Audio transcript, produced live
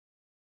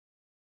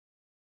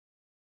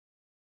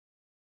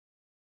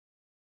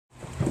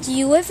Do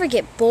you ever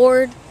get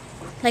bored?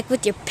 Like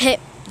with your pet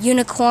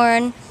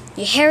unicorn,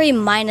 your hairy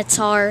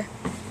minotaur,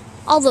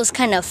 all those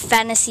kind of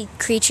fantasy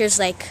creatures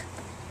like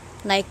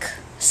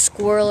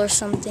squirrel or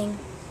something?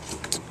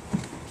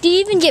 Do you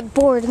even get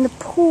bored in the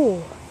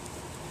pool?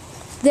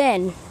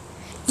 Then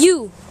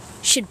you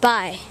should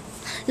buy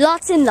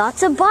lots and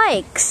lots of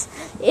bikes.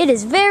 It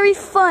is very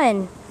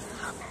fun.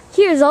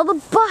 Here's all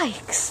the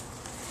bikes.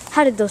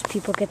 How did those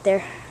people get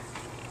there?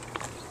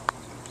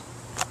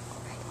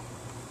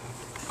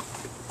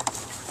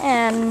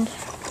 And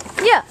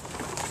yeah,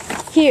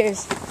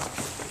 here's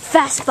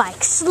fast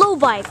bikes, slow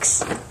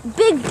bikes,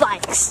 big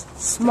bikes,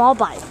 small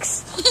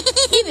bikes,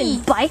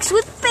 even bikes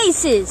with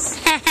faces.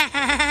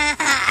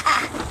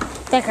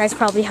 That guy's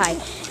probably high.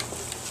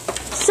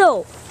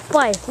 So,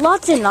 buy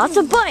lots and lots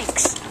of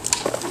bikes.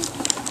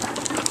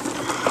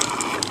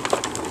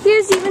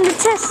 Here's even the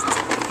test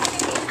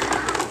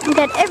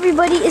that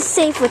everybody is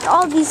safe with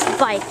all these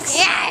bikes.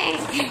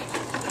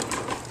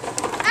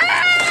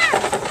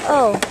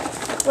 Oh,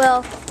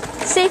 well,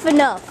 safe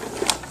enough.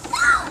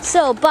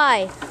 So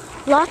buy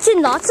lots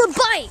and lots of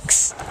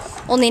bikes.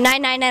 Only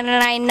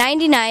 $9.99,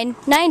 $9,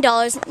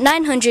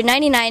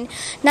 $999,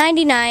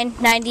 $99,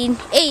 $98,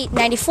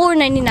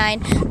 $94.99,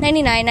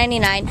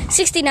 $99.99,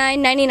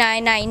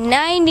 $69.99,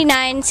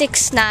 $99,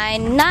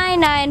 $69,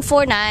 $99,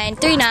 $49,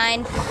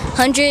 $39,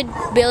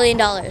 $100 billion.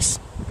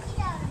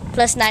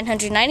 Plus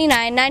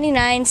 $999,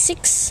 $99,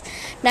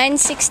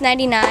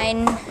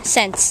 $96.99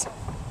 cents.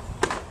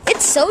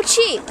 It's so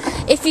cheap.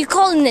 If you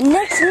call in the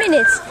next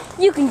minutes,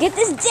 you can get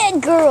this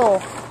dead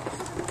girl.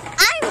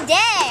 I'm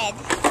dead.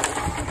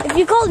 If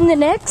you call in the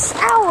next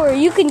hour,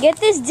 you can get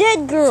this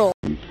dead girl.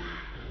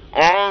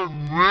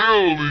 I'm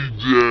really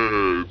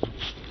dead.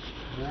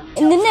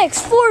 In the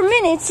next 4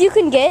 minutes, you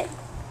can get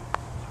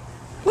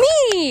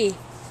me.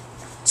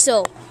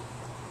 So,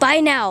 buy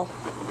now.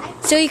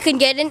 So you can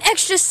get an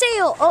extra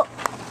sale. Oh,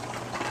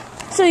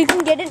 so you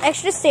can get an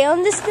extra sale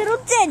on this little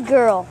dead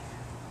girl.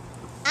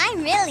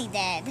 I'm really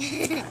dead.